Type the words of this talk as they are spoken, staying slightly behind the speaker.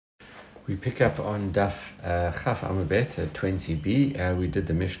We pick up on Daf Chaf Amud Bet 20b. We did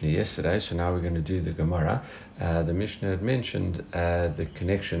the Mishnah yesterday, so now we're going to do the Gemara. The Mishnah had mentioned the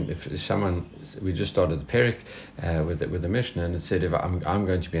connection. If someone, we just started the Perik with the Mishnah, and it said if I'm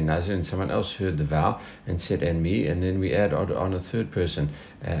going to be a Nazir, and someone else heard the vow and said and me, and then we add on a third person,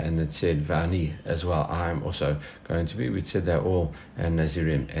 and it said Vani as well. I'm also going to be. We'd said they're all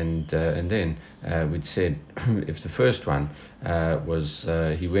Nazirim, and then we'd said if the first one was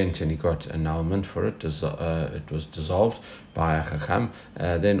he went and he got annulment for it, it was dissolved by a chacham,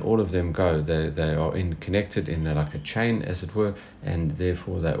 then all of them go. They are connected in like a chain, as it were, and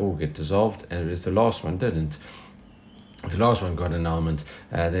therefore they all get dissolved. And if the last one didn't, if the last one got annulment,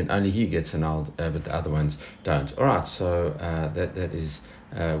 then only he gets annulled, but the other ones don't. All right, so that is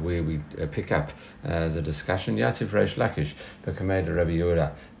where we pick up the discussion. Yativ Reish Lakish, B'Kameda Rabbi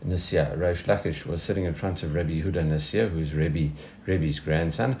Yehuda Nazir. Reish Lakish was sitting in front of Rabbi Yehuda Nazir, who's Rebbe's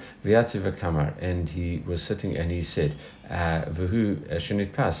grandson. V'Yativ Kamar, and he was sitting and he said, V'hu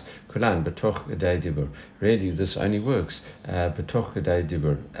Shenit Pas Kulan B'Toch Gedei Dibur. Really, this only works B'Toch Gedei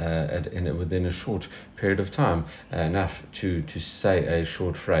Dibur, within a short period of time, enough to say a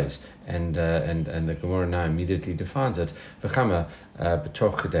short phrase. And the Gemara now immediately defines it. V'chama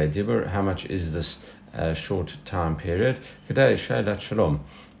b'toch kedei dibur. How much is this short time period? Kedei sheilat shalom.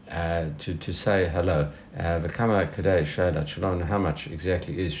 To say hello. V'kama kedei sheilat shalom. How much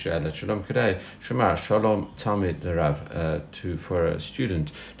exactly is sheilat shalom? Kedei shemar shalom talmid l'rav. For a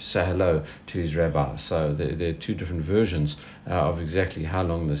student to say hello to his rabbi. So there are two different versions of exactly how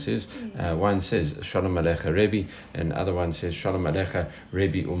long this is. One says Shalom Alecha Rebbe, and the other one says Shalom Alecha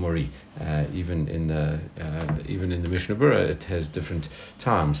Rebbe Umori. Even in the Mishnah Berurah, it has different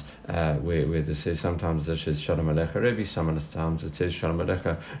times where this says sometimes it says Shalom Alecha Rebbe, sometimes it says Shalom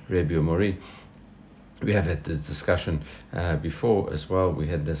Alecha Rebbe Umori. We have had this discussion before as well. We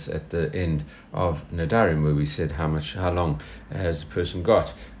had this at the end of nedarim, where we said how long has the person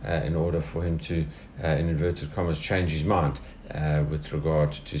got in order for him to, in inverted commas, change his mind with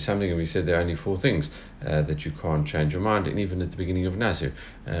regard to something. And we said there are only four things that you can't change your mind. And even at the beginning of Nazir,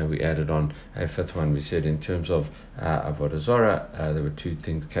 we added on a fifth one. We said in terms of avodah zarah, there were two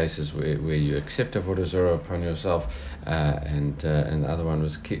cases where you accept avodah zarah upon yourself, and the other one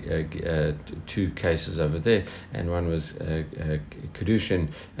was two cases over there, and one was kedushin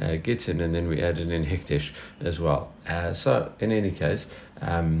gittin, and then we added in hekdesh as well. So in any case,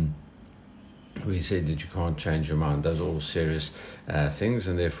 we said that you can't change your mind. Those are all serious things,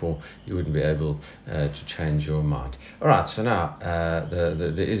 and therefore you wouldn't be able to change your mind. All right, so now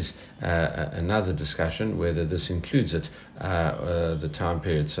there is another discussion whether this includes it, the time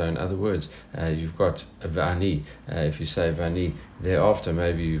period. So in other words, you've got a va'ani. If you say va'ani thereafter,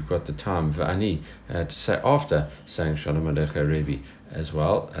 maybe you've got the time va'ani to say after saying Shalom Alecha Rebbe as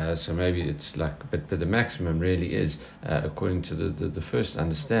well. So maybe it's like, but the maximum really is, according to the first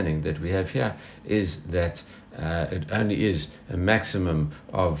understanding that we have here, is that it only is a maximum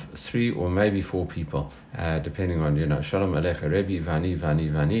of 3 or maybe 4 people, depending on, Shalom Alecha Rebbe,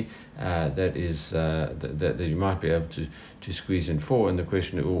 Vani. That is that you might be able to squeeze in 4. And the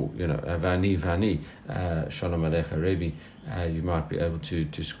question, Vani, Shalom Alecha Rebbe, you might be able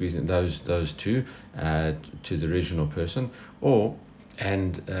to squeeze in those two to the original person, or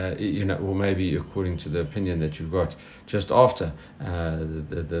maybe according to the opinion that you've got just after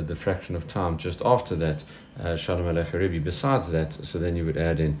the fraction of time just after that Shalom Alecha Rebbe. Besides that, so then you would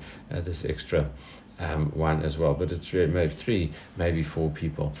add in this extra one as well, but it's really maybe 3, maybe 4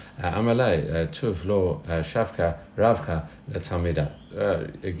 people. Amalei tuv lo shavka ravka letalmida.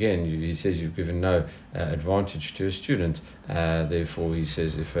 Again, he says you've given no advantage to a student. Therefore, he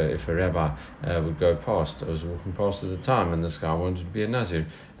says if a rabbi would go past, I was walking past at the time, and this guy wanted to be a Nazir,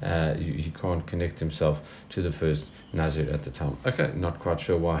 he can't connect himself to the first Nazir at the time. Okay, not quite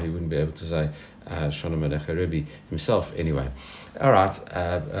sure why he wouldn't be able to say Shalom Alecha Rebbe himself anyway. All right,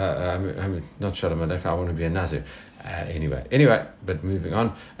 I'm not Shalom Alecha, I want to be a Nazir. Anyway, but moving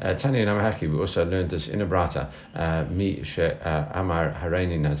on. Tanya Namahaki, we also learned this in a brata. Mi she Amar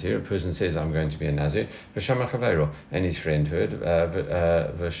Hareini Nazir. A person says, I'm going to be a Nazir. V'shama Chavero, and his friend heard.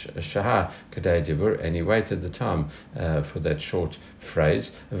 V'shaha Kadei Dibur, and he waited the time for that short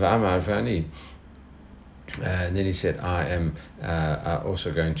phrase. V'amar V'ani. And then he said, I am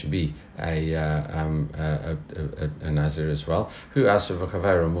also going to be a Nazir as well. Who asked of a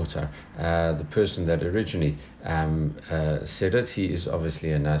chavera mutar? The person that originally said it, he is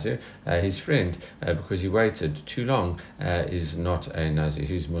obviously a Nazir. His friend, because he waited too long, is not a Nazir.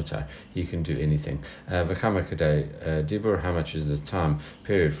 He's mutar. He can do anything. V'kama kadei dibur. How much is the time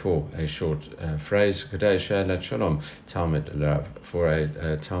period for a short phrase? Kadei she'elet shalom talmid l'rav, for a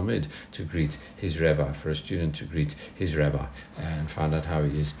talmid to greet his rabbi, for a student to greet his rabbi and find out how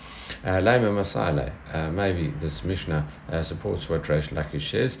he is. Laima Masale. Maybe this Mishnah supports what Reish Lakish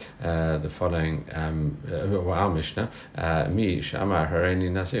says. The following, our Mishnah, Mi Shamar Hareni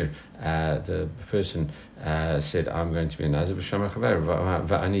Nazir. The person said, I'm going to be a Nazir,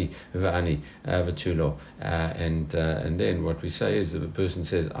 va'ani v'tulo. And then what we say is that the person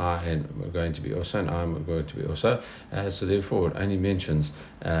says, I am going to be also, and I'm going to be also. So therefore, it only mentions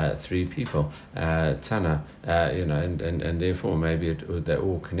 3 people. Tana, and therefore maybe they're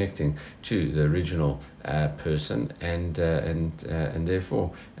all connecting to the original person, and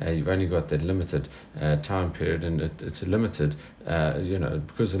therefore you've only got that limited time period, and it's a limited,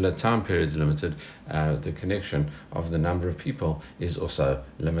 because the time period is limited, the connection of the number of people is also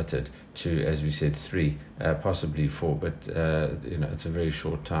limited to, as we said, 3, possibly 4, but it's a very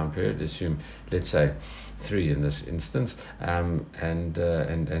short time period. Assume, let's say, 3 in this instance, and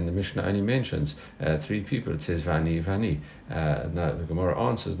the Mishnah only mentions 3 people. It says vani. No, the Gemara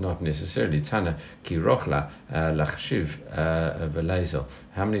answers not necessarily. Tana ki rochla lachshiv v'leizel.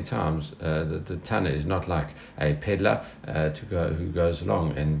 How many times the Tana is not like a peddler who goes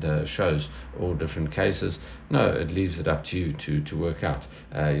along and shows all different cases. No, it leaves it up to you to work out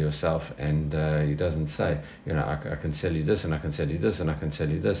yourself, and he doesn't say, I can sell you this, and I can sell you this, and I can sell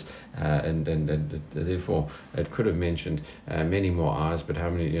you this, and therefore it could have mentioned many more eyes, but how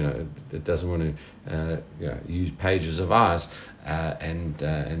many? It doesn't want to use pages of eyes, and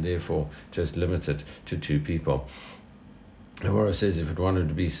therefore just limit it to 2 people. Gemara says if it wanted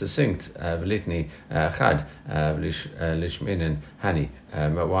to be succinct, v'litni chad lishminin hani.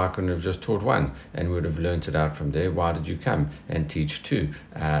 Why couldn't have just taught 1 and would have learnt it out from there? Why did you come and teach 2?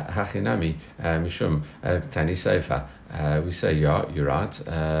 Hachinami mishum tani seifa. We say, yeah, you're right,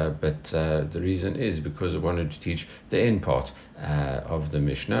 but the reason is because it wanted to teach the end part of the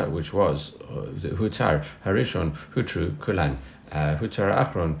Mishnah, which was hutar harishon hutru kulan. Hutar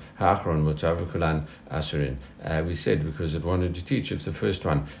achron ha'achron mutar v'kulan asurin. We said because it wanted to teach if the first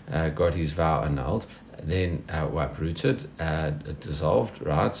one got his vow annulled, then uprooted, dissolved,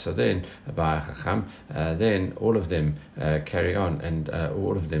 right? So then by Chacham, then all of them carry on, and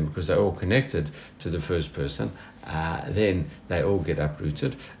all of them, because they're all connected to the first person, then they all get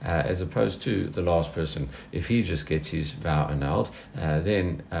uprooted, as opposed to the last person. If he just gets his vow annulled,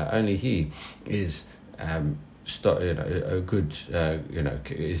 then only he is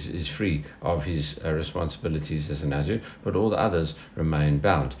is free of his responsibilities as a Nazir, but all the others remain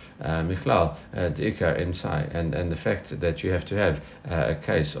bound. Michlal D'ikar Emsai, and the fact that you have to have a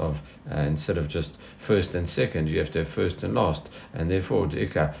case of instead of just first and second, you have to have first and last, and therefore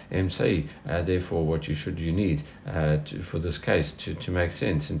D'ikar Emsai, therefore what you need for this case to make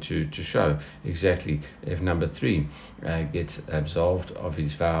sense and to show exactly if number 3 gets absolved of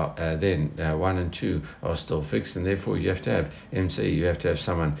his vow, then 1 and 2 are still fixed, and therefore you have to have MC, you have to have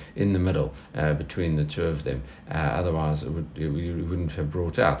someone in the middle between the 2 of them. Otherwise, we wouldn't have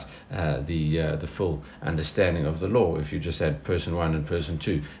brought out the full understanding of the law. If you just had person 1 and person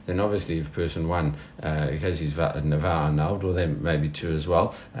 2, then obviously if person 1 has his vow annulled, or then maybe 2 as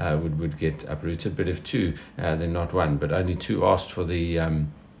well, would get uprooted. But if 2, then not 1, but only 2 asked for the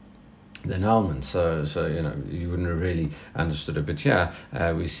annulment, so you wouldn't have really understood it. But here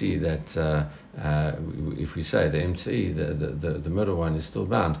we see that if we say the MTE, the middle one is still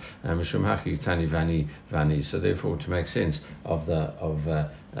bound. Mishum haki tani vani. So therefore, to make sense of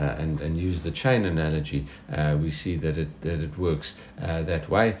and use the chain analogy, we see that it works that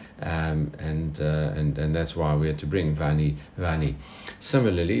way, and that's why we had to bring vani.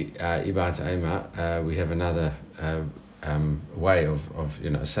 Similarly, ibat ema, we have another way of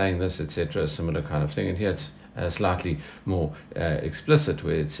saying this, etc., a similar kind of thing, and here it's slightly more explicit,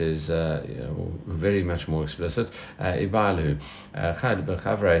 where it says very much more explicit, ibalu chad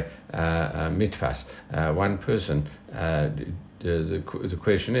b'chavrei mitfas, one person. The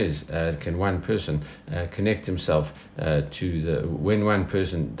question is, can one person connect himself when one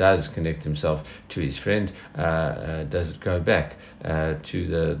person does connect himself to his friend, does it go back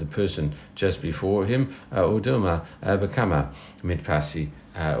to the person just before him, uduma bekama mitpasi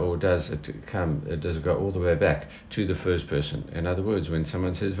or does it go all the way back to the first person? In other words, when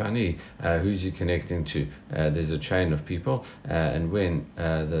someone says vani, who's he connecting to? There's a chain of people, and when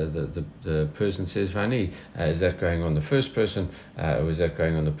the person says vani, is that going on the first person, or is that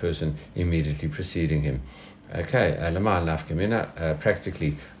going on the person immediately preceding him? Okay,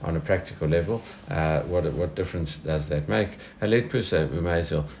 practically, on a practical level, what difference does that make? The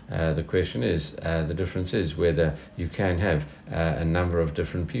question is, the difference is whether you can have a number of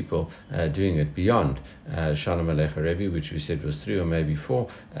different people doing it beyond Shalom Aleichem Rebbe, which we said was 3 or maybe 4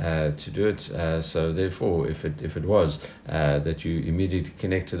 to do it. So therefore, if it was that you immediately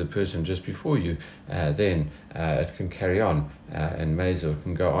connect to the person just before you, then it can carry on, and Mazel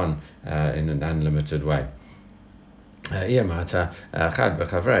can go on in an unlimited way. And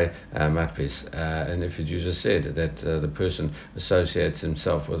if you just said that the person associates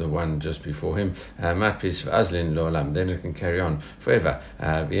himself with the one just before him, then it can carry on forever.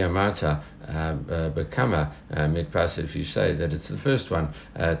 If you say that it's the first one,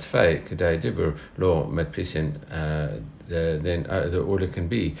 then all it can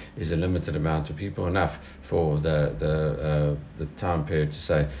be is a limited amount of people, enough for the time period to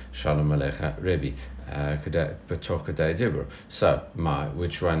say Shalom Aleichem Rebbe. So,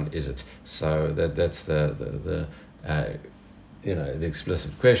 which one is it? So that's the the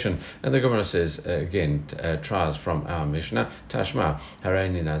explicit question. And the Gemara says again, tries from our Mishnah, Tashma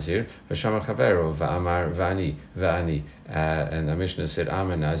Hareini Nazir V'Shama Chavero V'Amar V'ani. And the Mishnah said,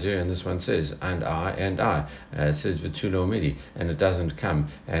 I'm a Nazir, and this one says, and I. It says V'Tulo Midi, and it doesn't come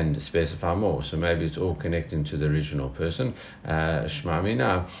and specify more. So maybe it's all connecting to the original person.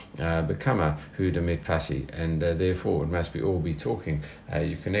 Shmamina Bekama Hu Demit Pasi, and therefore it must be all be talking.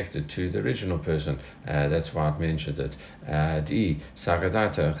 You connected to the original person. That's why it mentioned it.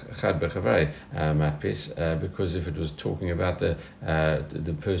 Because if it was talking about the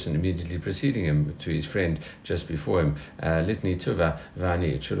person immediately preceding him, to his friend just before him, Litni Tuva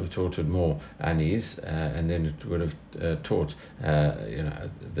Vani, it should have taught it more anis, and then it would have taught,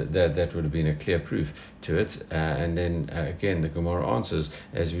 that would have been a clear proof to it. And then again, the Gemara answers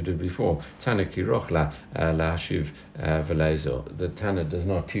as we did before. Tana Kirochla La Hashiv Velezo. The Tana does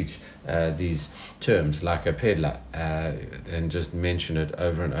not teach these terms like a peddler and just mention it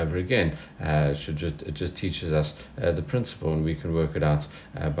over and over again. It just teaches us the principle, and we can work it out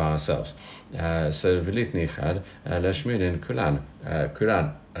by ourselves. So Velitni Chad Lashmin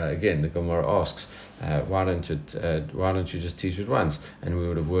Kulan. Again, the Gemara asks, why don't you just teach it once, and we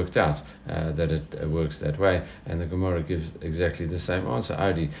would have worked out that it works that way. And the Gemara gives exactly the same answer.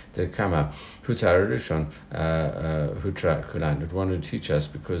 Adi the Kama Hutar Rishon Hutra Kulan. It wanted to teach us,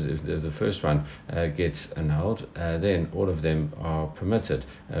 because if the first one gets annulled, then all of them are permitted,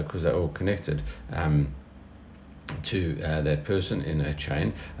 because they're all connected to that person in a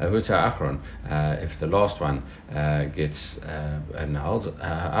chain. Huta Akron, if the last one gets annulled,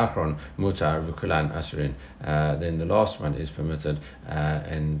 Akron Mutar Vukulan Asurin, then the last one is permitted,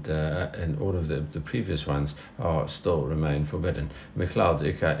 and all of the previous ones are still remain forbidden. Miklad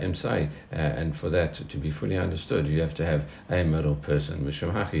Ika Imsai, and for that to be fully understood, you have to have a middle person.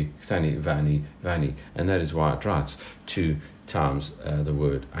 Mishumhachi Ktani Vani, and that is why it writes 2 times the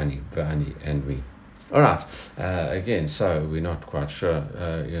word Ani, Vani, and we. All right. Again, so we're not quite sure.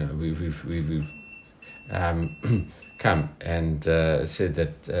 We've come and said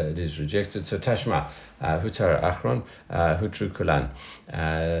that it is rejected. So Tashma Hutar Achron Hutru Kulan.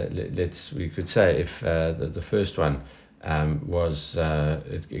 We could say if the first one was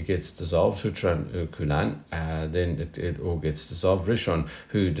it gets dissolved, Hutran Kulan, then it all gets dissolved. Rishon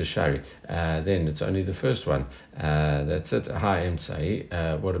Hu Deshari, then it's only the first one. That's it. Hi Emtsai.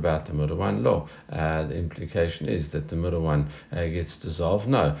 What about the middle one? Lo. The implication is that the middle one gets dissolved.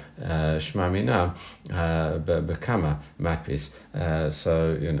 No. Shmamina Bekama Matpis.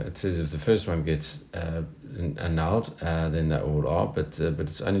 So it says if the first one gets annulled, then they all are, but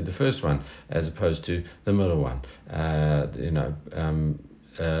it's only the first one as opposed to the middle one.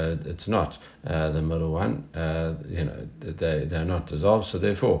 It's not the middle one. They're not dissolved, so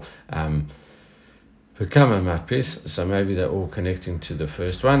therefore become a matpis. So maybe they're all connecting to the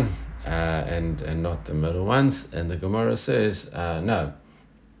first one and not the middle ones. And the Gemara says no.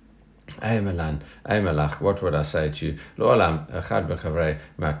 Aymalach, what would I say to you?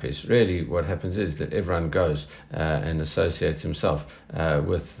 Really, what happens is that everyone goes and associates himself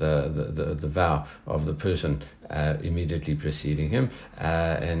with the vow of the person immediately preceding him,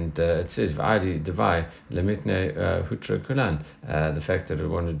 and it says v'adi devai lemitne hutra kulan, the fact that it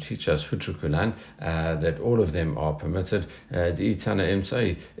wanted to teach us hutra kulan, that all of them are permitted. Di'itana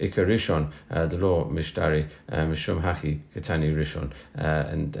emsai ikarishon, the law mishtari mishum haki ketani rishon,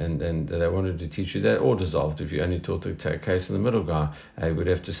 and they wanted to teach you that all dissolved. If you only taught the case of the middle guy, you would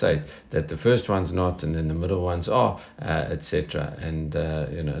have to say that the first one's not, and then the middle ones are, etc. And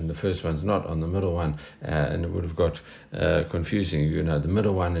and the first one's not on the middle one, and it would have got confusing. The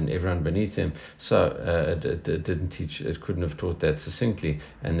middle one and everyone beneath him. So it didn't teach. It couldn't have taught that succinctly,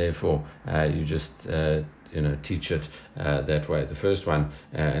 and therefore you just teach it that way, the first one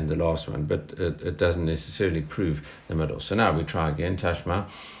and the last one, but it doesn't necessarily prove the middle. So now we try again. Tashma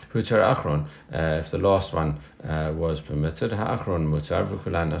hutar achron, if the last one was permitted, ha'achron mutar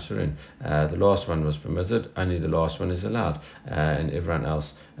v'kulan asurin, the last one was permitted, only the last one is allowed, and everyone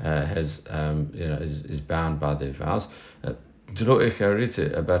else has is bound by their vows. And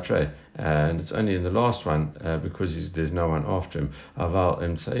it's only in the last one because there's no one after him. Aval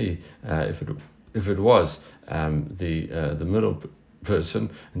emtsai, if it was the middle person,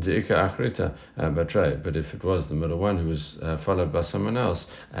 but if it was the middle one who was followed by someone else,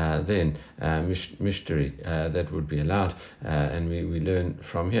 then mishteri, that would be allowed, and we learn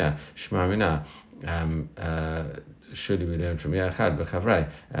from here shmamina. Surely we learn from Yachad b'chavrai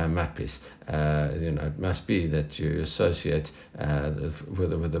matpis. It must be that you associate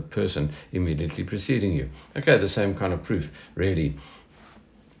with a person immediately preceding you. Okay, the same kind of proof, really.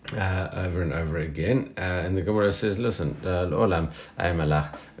 Over and over again, and the Gemara says, listen, l'olam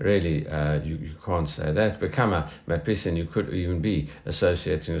aymalach, really you can't say that. Bekama matpisin, you could even be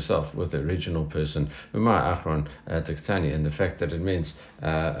associating yourself with the original person. Umar achron tektani, and the fact that it means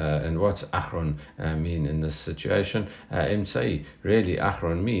and what's achron mean in this situation? Emtsai, really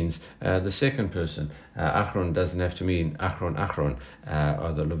achron means the second person. Achron doesn't have to mean achron,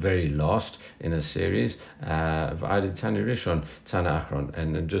 or the very last in a series. V'adi tani rishon tana achron,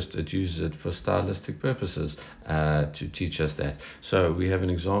 and just it uses it for stylistic purposes to teach us that. So we have an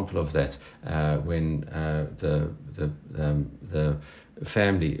example of that when the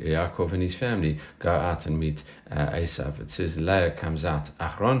family, Yaakov and his family, go out and meet Esav. It says Leah comes out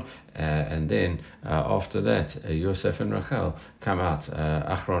Achron, and then after that Yosef and Rachel come out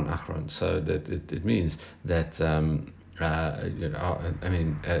Achron. So that it means that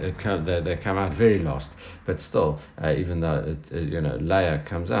they come out very last, but still, even though Leah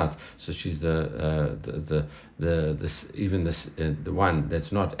comes out, so she's the one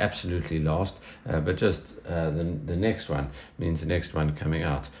that's not absolutely last, but just the next one means the next one coming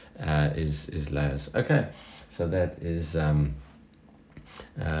out is Leah's. Okay, so that is.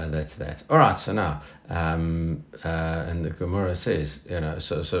 That's that. All right. So now, and the Gemara says,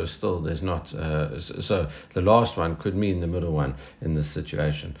 so still there's not. So the last one could mean the middle one in this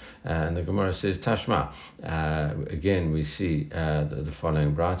situation. And the Gemara says, Tashma. Again, we see the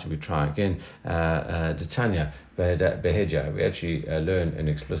following bright. We try again. Detanya Behedja. We actually learn an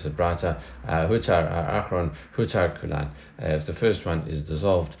explicit brata. Hutar achron hutar kulan. If the first one is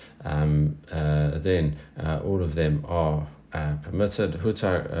dissolved, then all of them are permitted.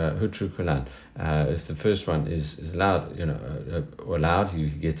 Hutru kulan. If the first one is allowed, allowed, he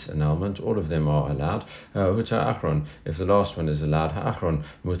gets annulment. All of them are allowed. Hutar achron. If the last one is allowed, ha'achron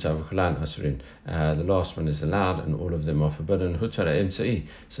mutar v'kulan asurin. The last one is allowed, and all of them are forbidden. Hutar emtsai.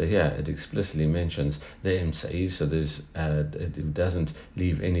 So here it explicitly mentions the emtsai. So there's it doesn't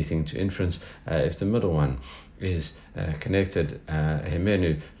leave anything to inference. If the middle one is connected,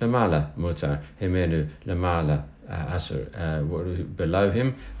 hemenu lamala mutar, hemenu lamala asur, below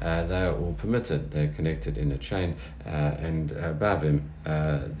him, they are all permitted. They're connected in a chain, and above him,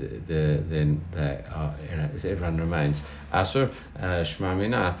 then they are. Everyone remains asur.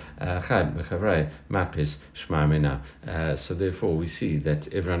 Shmamina chad b'chavrei matpis shmamina. So therefore, we see that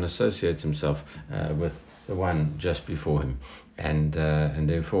everyone associates himself with the one just before him. And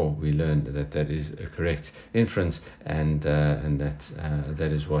therefore we learn that is a correct inference, and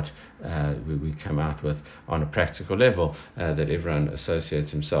that is what we come out with on a practical level, that everyone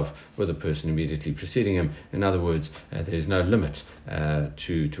associates himself with a person immediately preceding him. In other words, there is no limit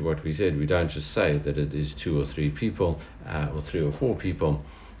to what we said. We don't just say that it is 2 or 3 people or 3 or 4 people.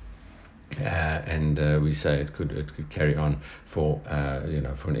 and we say it could carry on for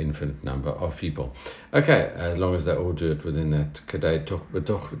for an infinite number of people. Okay, as long as they all do it within that kedai toch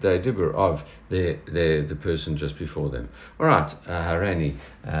b'toch dibur of the person just before them. All right, Harani.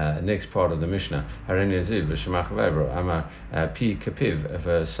 Next part of the Mishnah. Harani Nazir v'shemach v'evro amar pi kapiv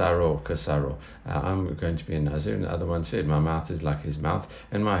v'saro kasaro. I'm going to be a Nazir, and the other one said, my mouth is like his mouth,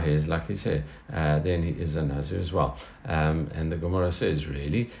 and my hair is like his hair. Then he is a Nazir as well. And the Gemara says,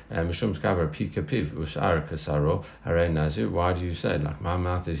 really, Mishum skavar pi kapiv v'saro kasaro haray Nazir. Why do you say, like, my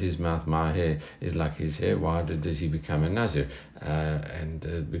mouth is his mouth, my hair is like his hair? Why does he become a Nazir?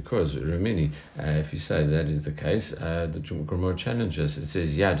 Because Rumini, if you say that is the case, the Gemara challenges. It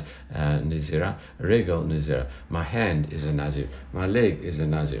says Yad Nazira, Regel Nazira. My hand is a Nazir, my leg is a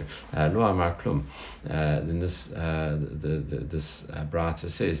Nazir. Lo Amar Klum. Then this Brata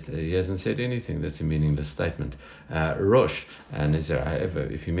says that he hasn't said anything. That's a meaningless statement. Rosh Nazir. However,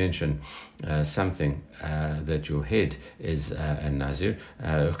 if you mention something that your head is a Nazir,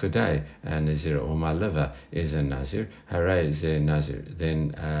 Ukadai Nazir, or my liver is a Nazir, Hare is a Nazir,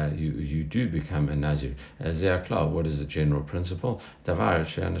 then you do become a Nazir. What is the general principle? Davar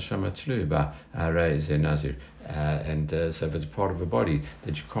she'anashama tluba, Hare is a Nazir. So if it's part of a body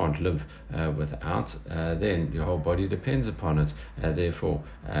that you can't live without, then your whole body depends upon it. Therefore,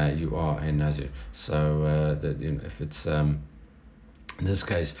 you are a Nazir. So if it's in this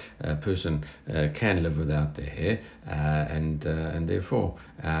case, a person can live without their hair, and therefore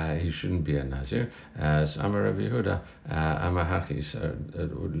he shouldn't be a Nazir. So Amar Rav Yehuda, Amar Hachi. So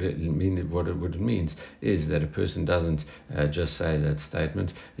what it means is that a person doesn't just say that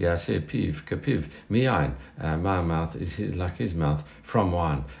statement. Yaseh piv kapiv miyain. My mouth is like his mouth from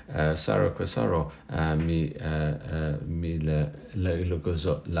wine. Saro kasaro mi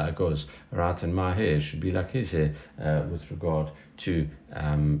lagos. Right, and my hair should be like his hair with regard to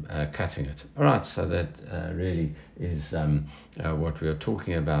cutting it. All right, so that really is what we are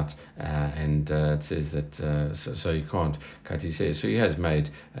talking about, and it says that so he can't cut his hair. So he has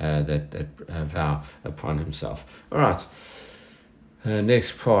made that vow upon himself. All right.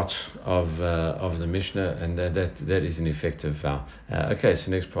 Next part of the Mishnah, and that is an effective vow. Okay,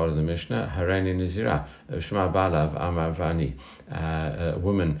 so next part of the Mishnah, Harani Nazira, Shema Balav Amar Vani. A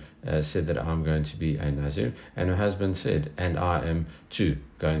woman said that I'm going to be a Nazir, and her husband said, and I am too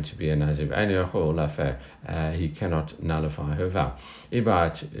going to be a Nazir. He cannot nullify her vow. So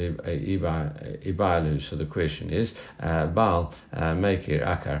the question is, Baal Meikir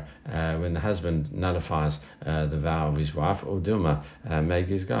Akar, when the husband nullifies the vow of his wife, or Dilma make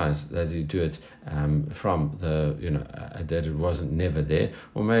his guys, does he do it from the that it wasn't never there,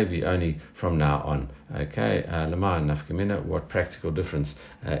 or maybe only from now on? Okay, Lama Nafkamina, what practical difference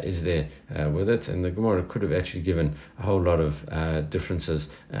is there with it? And the Gemara could have actually given a whole lot of differences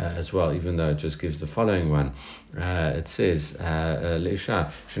as well, even though it just gives the following one. It says, Leisha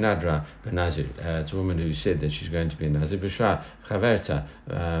Shinadra Benazir. It's a woman who said that she's going to be a Nazir. Visha Chaverta.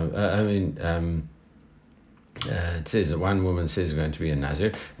 It says that one woman says going to be a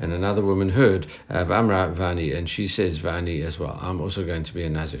Nazir, and another woman heard Vamra Vani, and she says Vani as well. I'm also going to be a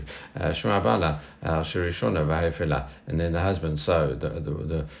Nazir. Shema Bala Shirishona Vahefela, and then the husband. So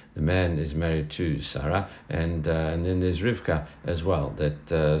the man is married to Sarah, and then there's Rivka as well.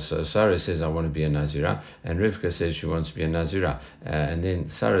 That so Sarah says I want to be a Nazira, and Rivka says she wants to be a Nazira, and then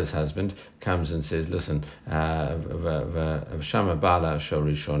Sarah's husband comes and says, listen, Shama Bala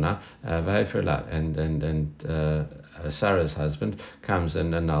Shorishona Vahefela, and Sarah's husband comes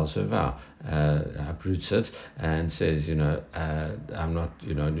and annuls her vow, uproots it, and says, I'm not,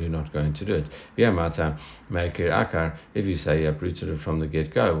 you're not going to do it. Yamata Meikir Akar. If you say you uprooted it from the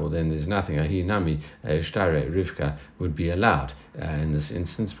get-go, well, then there's nothing. Ahi Nami Shtare Rivka would be allowed in this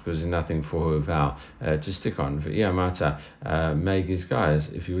instance, because there's nothing for her vow to stick on. Yamata Meigis guys,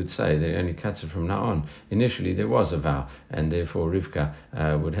 if you would say that it only cuts it from now on. Initially, there was a vow, and therefore Rivka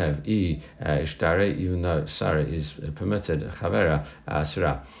would have Shtare, even though Sarah is permitted, Chavera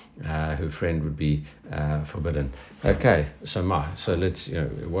Asra. Her friend would be forbidden. Okay, so let's,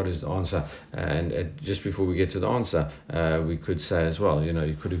 what is the answer? And just before we get to the answer, we could say as well,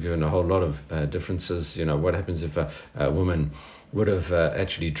 you could have given a whole lot of differences. What happens if a woman would have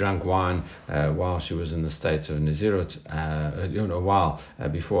actually drunk wine while she was in the state of Nazirut, a while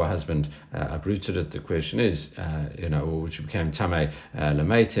before her husband uprooted it. The question is, which became Tamei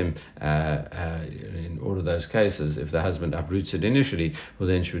Lamaitim. In all of those cases, if the husband uprooted initially, well,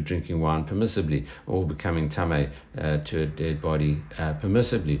 then she was drinking wine permissibly, or becoming Tamei to a dead body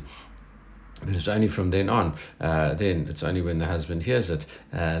permissibly. But it's only from then on, then it's only when the husband hears it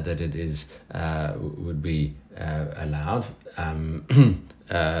that it is would be allowed. only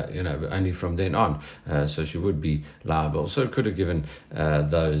from then on. So she would be liable. So it could have given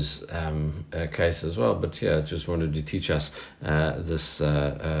those cases as well. But yeah, just wanted to teach us this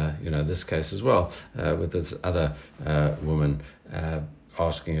case as well with this other woman.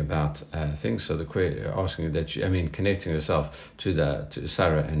 Asking about things, so asking that connecting herself to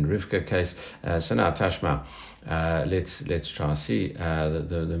Sarah and Rivka case. So now Tashma, let's try and see.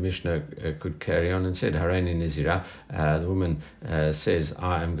 The Mishnah could carry on and said, Hareini Nazira. The woman says,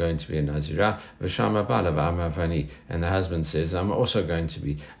 I am going to be a Nazira. V'shama bala v'amavani, and the husband says, I'm also going to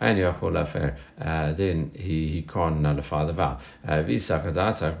be. Then he can't nullify the vow. If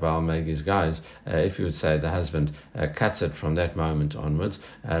you would say the husband cuts it from that moment onwards,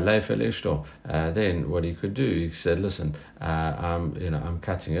 then what he could do, he said, listen, I'm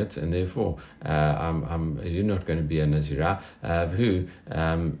cutting it, and therefore you're not going to be a Nazirah. Who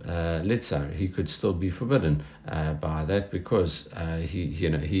he could still be forbidden by that, because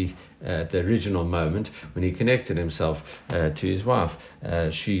he at the original moment when he connected himself to his wife,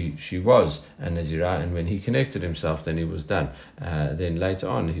 she was a Nazirah, and when he connected himself, then he was done. Then later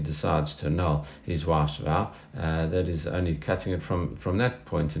on he decides to annul his wife's vow. That is only cutting it from that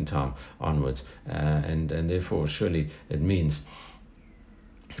point in time onwards, and therefore surely it means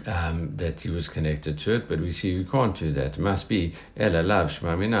that he was connected to it, but we see we can't do that. It must be Ela Lav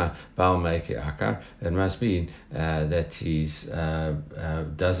Shmamina Baal Meike Akar. It must be that he's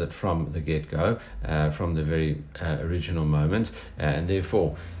does it from the get-go, from the very original moment, and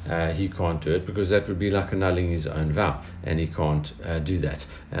therefore he can't do it, because that would be like annulling his own vow, and he can't do that.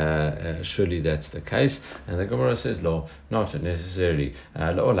 Surely that's the case. And the Gemara says, "Lo, not necessarily.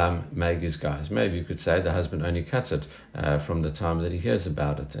 La'olam Meigis guys. Maybe you could say the husband only cuts it from the time that he hears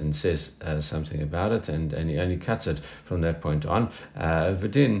about it and says something about it, and he only cuts it from that point on.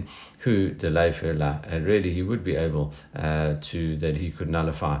 V'din who delay la, and really he would be able that he could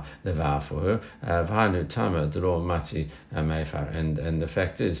nullify the vow for her. V'hanu tama delo mati meifar, and the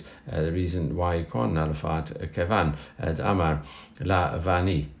fact is the reason why you can't nullify it, kevan amar la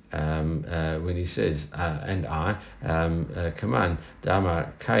vani. When he says and I, Kaman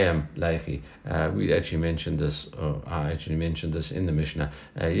Damar Kayam Leichi. We actually mentioned this, or I actually mentioned this in the Mishnah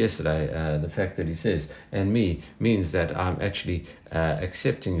yesterday. The fact that he says and me means that I'm actually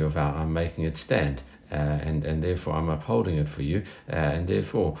accepting your vow, I'm making it stand. And therefore I'm upholding it for you, and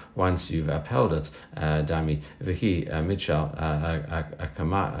therefore once you've upheld it, Dami Vihi Mitchell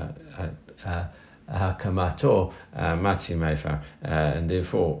Kamato Mati Meifar, and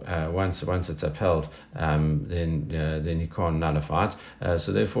therefore once it's upheld, then he can't nullify it.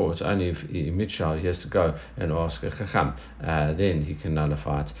 So therefore it's only if Mitchell he has to go and ask a Chacham, then he can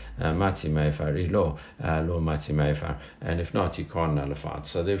nullify it. Mati Meifar lo Mati Meifar, and if not, he can't nullify it.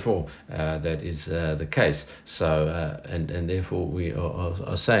 So therefore that is the case. So and therefore we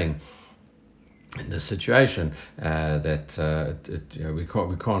are saying in this situation that we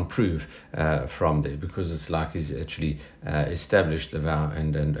can't prove from there, because it's like he's actually established the vow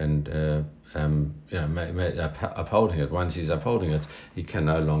and upholding it. Once he's upholding it, he can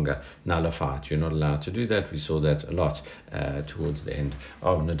no longer nullify it. You're not allowed to do that. We saw that a lot towards the end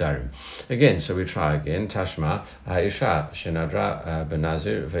of nedarim. Again, so we try again. Tashma ha'isha shenadra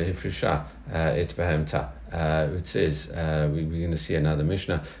benazir vehifrisha et behemta. It says we're going to see another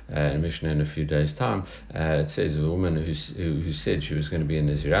Mishnah in a few days' time. It says a woman who said she was going to be a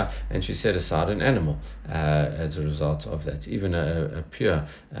Nazirah, and she set aside an animal as a result of that. Even a pure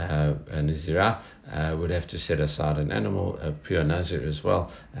Nazirah would have to set aside an animal, a pure Nazir as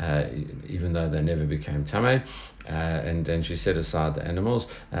well, even though they never became Tameh. And then she set aside the animals,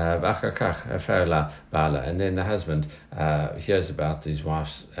 and then the husband hears about his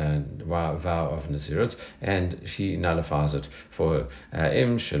wife's vow of Nazirut, and she nullifies it for her.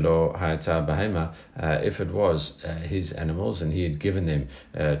 If it was his animals and he had given them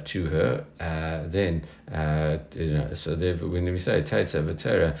to her, then so when we say Taitza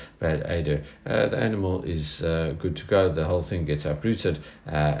Vatera Bad Eider, the animal is good to go. The whole thing gets uprooted,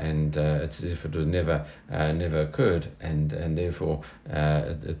 and it's as if it was never occurred, and therefore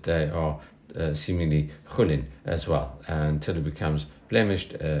they are seemingly chulin as well, until it becomes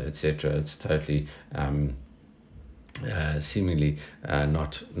blemished, etc. It's totally seemingly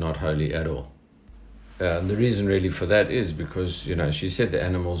not holy at all. The reason really for that is because she said the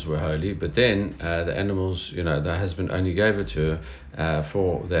animals were holy, but then the animals, the husband only gave it to her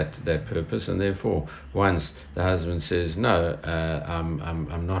for that purpose, and therefore once the husband says no,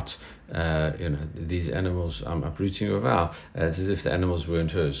 I'm not these animals, I'm uprooting your vow. It's as if the animals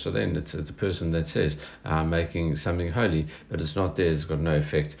weren't hers. So then it's a person that says, I'm making something holy, but it's not theirs, it's got no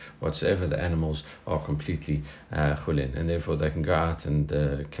effect whatsoever. The animals are completely chulin, and therefore they can go out and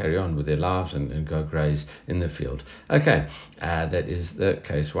carry on with their lives and go graze in the field. Okay, that is the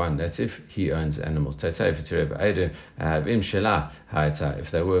case one. That's if he owns animals. If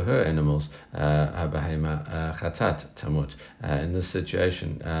they were her animals, in this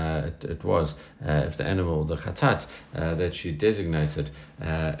situation, it was if the animal, the chatat, that she designated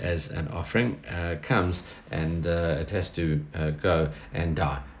as an offering, comes and it has to go and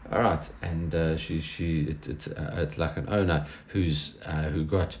die. All right, and it's like an owner who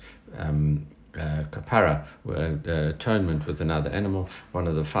got kapara, atonement with another animal, one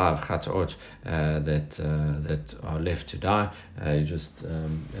of the 5 chata'ot that are left to die.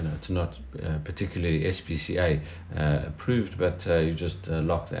 It's not particularly SPCA approved, but you just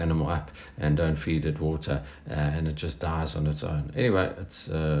lock the animal up and don't feed it water, and it just dies on its own. Anyway, it's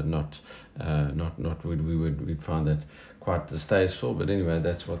not we'd find that quite distasteful, but anyway,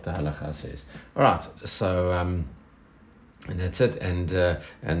 that's what the halacha says. All right, so. And that's it, and the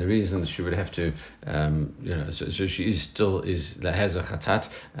reason that she would have to, so she has a chatat,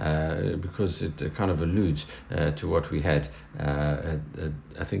 because it kind of alludes to what we had, I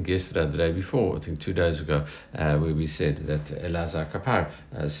think yesterday, the day before, I think 2 days ago, where we said that Elazar Kapar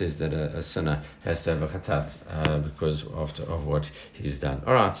says that a sinner has to have a chatat because of what he's done.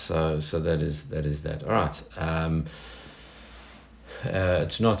 All right, so that is that. All right.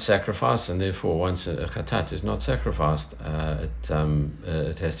 It's not sacrificed, and therefore once a chatat is not sacrificed,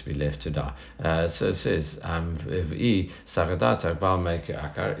 it has to be left to die. So it says, if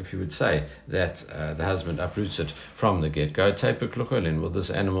you would say that the husband uproots it from the get-go, will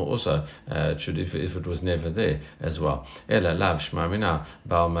this animal also should, if it was never there as well. Ela lav shmamina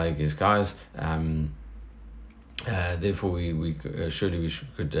bal meigis, guys. Therefore, we surely we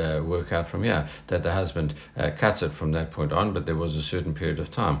could work out from here that the husband cuts it from that point on, but there was a certain period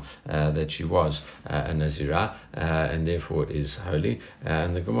of time that she was a Nazirah, and therefore it is holy.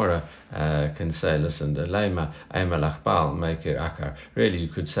 And the Gemara can say, listen, the Leima Aimalach Bal Meikir Akar. Really, you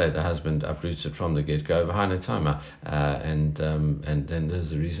could say the husband uproots it from the get-go, and then there's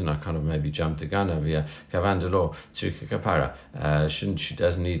the reason I kind of maybe jumped the gun over here. Kavandalo Tzurika Kapara. She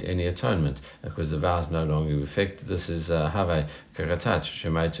doesn't need any atonement because the vow is no longer in effect. This is Have Karatat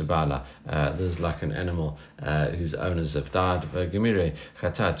Shemaitu Bala. This is like an animal whose owners have died. Gemire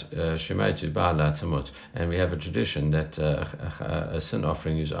Chatat Shemaitu Bala Tamut. And we have a tradition that a sin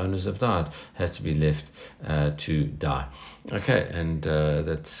offering whose owners have died has to be left to die. Okay, and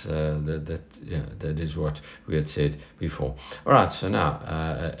that is what we had said before. All right, so now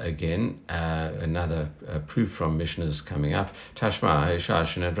again another proof from Mishnahs coming up. Tashma Haisha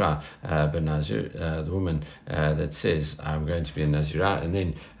Shenedra ben Nazir, the woman that says, I'm going to be a Nazirah, and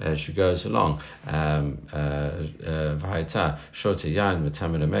then she goes along, V'haita Shota Yain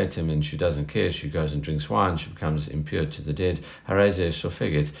V'tamid Ametim, and she doesn't care, she goes and drinks wine, she becomes impure to the dead. Hareze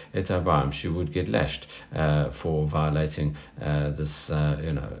Sofeget Et Abayim, she would get lashed for violating this,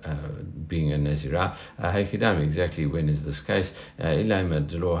 being a Nazirah. Haikidami, exactly when is this case? Ilaima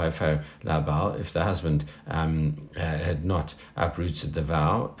Delo Hafer Labal, if the husband had not uprooted the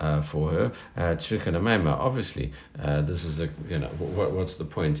vow for her, obviously, this is what's the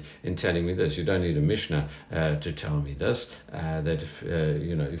point in telling me this? You don't need a Mishnah to tell me this. That if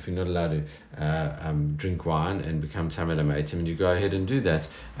if you're not allowed to drink wine and become Tamil Amaitim, and you go ahead and do that,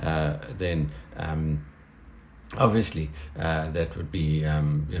 then obviously that would be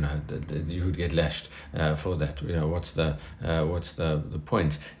you would get lashed for that. What's the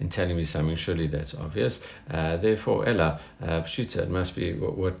point in telling me something? Surely that's obvious. Therefore Ella Pshita, it must be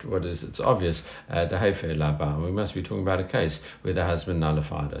what is it's obvious. We must be talking about a case where the husband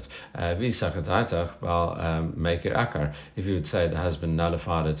nullified it. Make it akar. If you would say the husband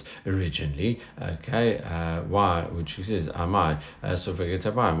nullified it originally, okay, why would she say amai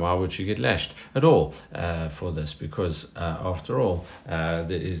why would she get lashed at all for this? Because after all,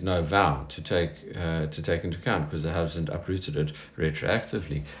 there is no vow to take into account, because the husband uprooted it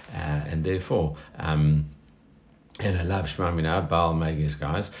retroactively, and therefore and I love Shmamina, Baal Magis,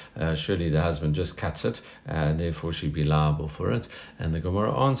 guys. Surely the husband just cuts it, and therefore she'd be liable for it. And the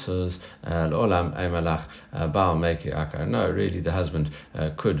Gemara answers, L'olam Eimalach Baal Meki Akar. No, really the husband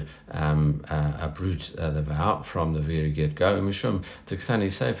could uproot the vow from the very get-go. Mishum Tiksani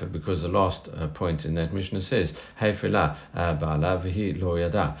Sefer, because the last point in that Mishnah says, Heifila Baala Vihi Lo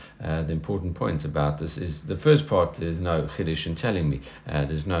Yada. The important point about this is the first part, there's no Chiddush in telling me.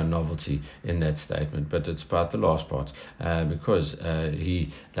 There's no novelty in that statement, but it's about the last last part, because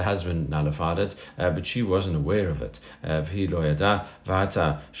the husband nullified it, but she wasn't aware of it. And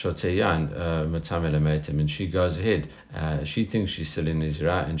she goes ahead. She thinks she's still in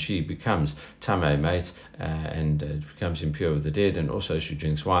Nazirah, and she becomes tamei mate, and becomes impure with the dead, and also she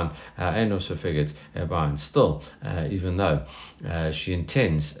drinks wine, and also figured and still, even though she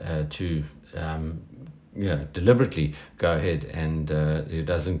intends to deliberately go ahead and he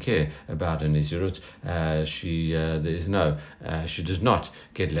doesn't care about an Izirut. She does not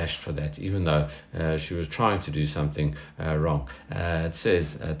get lashed for that, even though she was trying to do something wrong. It says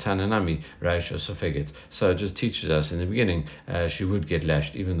Tananami Reisha Sofeget. So it just teaches us in the beginning she would get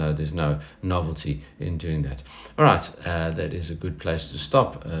lashed, even though there's no novelty in doing that. All right, that is a good place to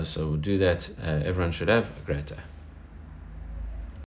stop. So we'll do that. Everyone should have a great day.